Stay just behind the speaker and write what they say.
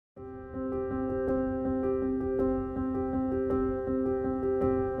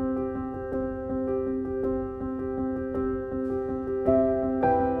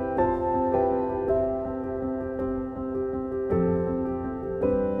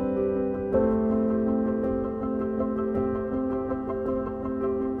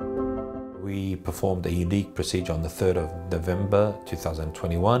performed a unique procedure on the 3rd of November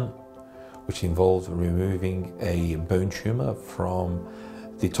 2021, which involved removing a bone tumor from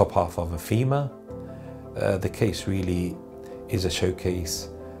the top half of a femur. The case really is a showcase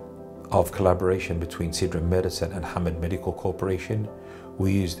of collaboration between Sidra Medicine and Hamad Medical Corporation.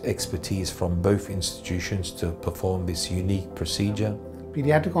 We used expertise from both institutions to perform this unique procedure.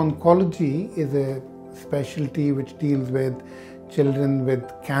 Pediatric oncology is a specialty which deals with children with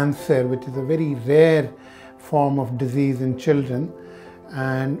cancer, which is a very rare form of disease in children,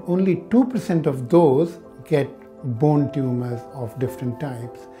 and only 2% of those get bone tumors of different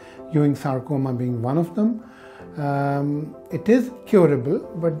types, Ewings sarcoma being one of them. It is curable,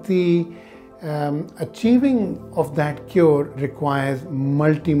 but the achieving of that cure requires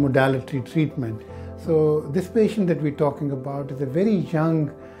multimodality treatment. So this patient that we're talking about is a very young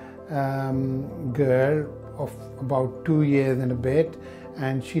girl of about 2 years and a bit,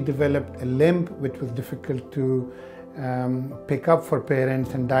 and she developed a limp which was difficult to pick up for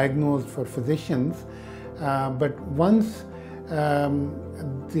parents and diagnose for physicians. But once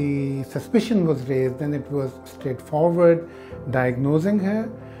the suspicion was raised, then it was straightforward diagnosing her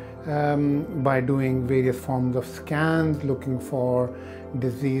by doing various forms of scans, looking for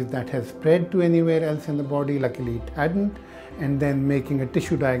disease that has spread to anywhere else in the body. Luckily it hadn't, and then making a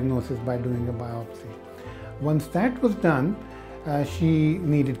tissue diagnosis by doing a biopsy. Once that was done, she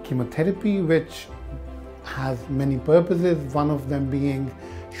needed chemotherapy, which has many purposes, one of them being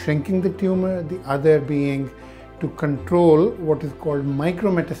shrinking the tumor, the other being to control what is called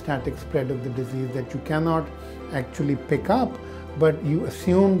micrometastatic spread of the disease that you cannot actually pick up, but you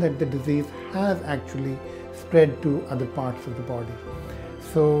assume that the disease has actually spread to other parts of the body.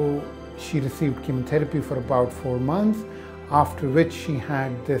 So she received chemotherapy for about 4 months, after which she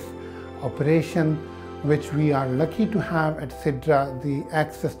had this operation, which we are lucky to have at Sidra, the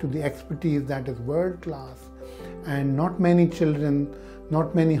access to the expertise that is world class. And not many children,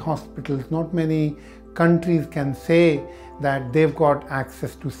 not many hospitals, not many countries can say that they've got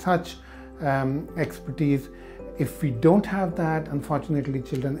access to such expertise. If we don't have that, unfortunately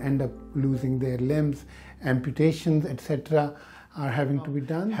children end up losing their limbs, amputations, etc. are having to be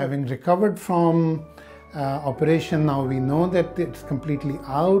done. Having recovered from operation, now we know that it's completely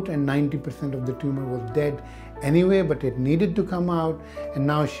out, and 90% of the tumor was dead anyway, but it needed to come out, and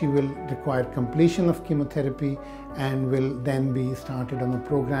now she will require completion of chemotherapy and will then be started on a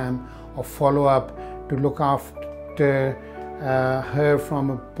program of follow-up to look after her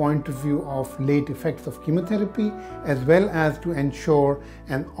from a point of view of late effects of chemotherapy, as well as to ensure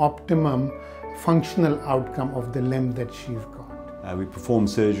an optimum functional outcome of the limb that she's got. We performed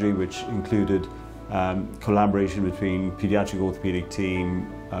surgery which included collaboration between pediatric orthopedic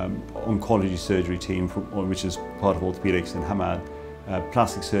team, oncology surgery team, which is part of orthopedics in Hamad,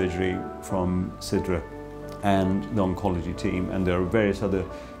 plastic surgery from Sidra, and the oncology team. And there are various other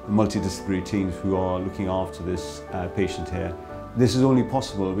multidisciplinary teams who are looking after this patient here. This is only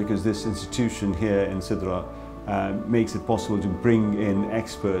possible because this institution here in Sidra makes it possible to bring in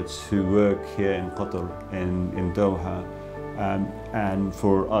experts who work here in Qatar, in Doha, and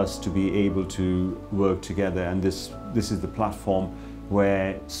for us to be able to work together. And this is the platform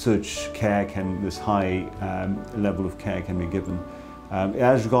where such care can, this high level of care can be given.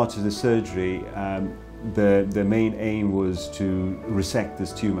 As regards to the surgery, the main aim was to resect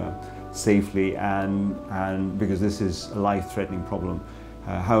this tumor safely, and because this is a life-threatening problem.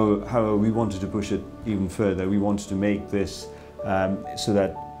 However, we wanted to push it even further. We wanted to make this so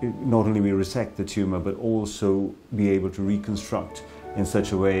that not only we resect the tumor, but also be able to reconstruct in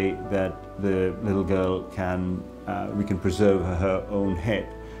such a way that the little girl can, we can preserve her own head,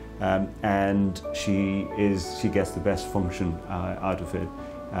 and she gets the best function out of it.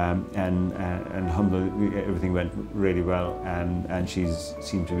 And alhamdulillah, everything went really well, and she's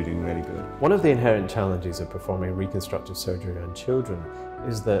seemed to be doing really good. One of the inherent challenges of performing reconstructive surgery on children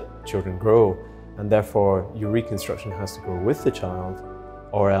is that children grow, and therefore your reconstruction has to go with the child,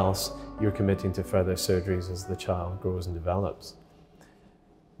 or else you're committing to further surgeries as the child grows and develops.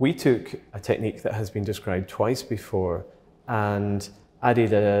 We took a technique that has been described twice before and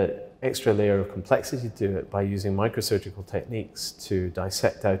added an extra layer of complexity to it by using microsurgical techniques to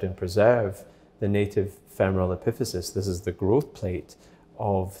dissect out and preserve the native femoral epiphysis. This is the growth plate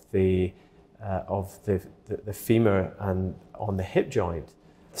of the femur and on the hip joint.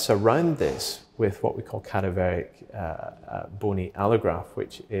 Surround this with what we call cadaveric bony allograft,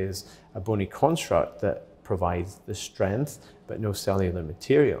 which is a bony construct that provides the strength but no cellular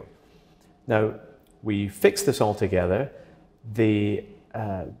material. Now, we fix this all together. The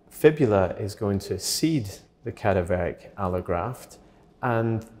fibula is going to seed the cadaveric allograft,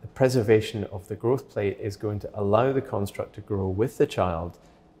 And the preservation of the growth plate is going to allow the construct to grow with the child,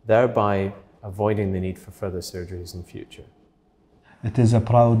 thereby avoiding the need for further surgeries in future. It is a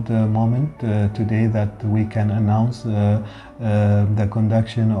proud moment today that we can announce the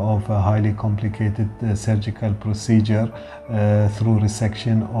conduction of a highly complicated surgical procedure through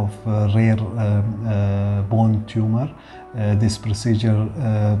resection of rare bone tumor. This procedure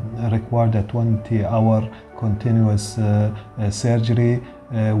required a 20-hour continuous surgery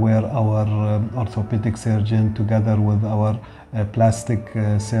where our orthopedic surgeon, together with our plastic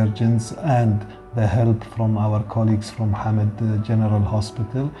surgeons and the help from our colleagues from Hamad General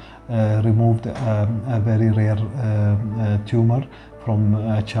Hospital, removed a very rare tumor from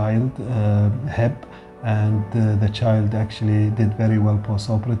a child hip, and the child actually did very well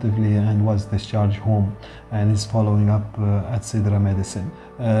post-operatively and was discharged home and is following up at Sidra Medicine.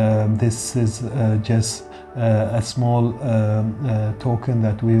 This is just a small token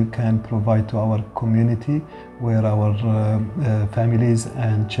that we can provide to our community, where our families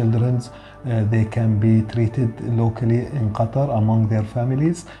and children they can be treated locally in Qatar among their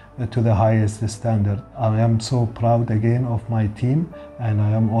families to the highest standard. I am so proud again of my team, and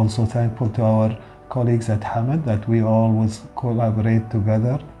I am also thankful to our colleagues at Hamad that we always collaborate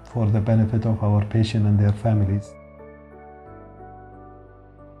together for the benefit of our patients and their families.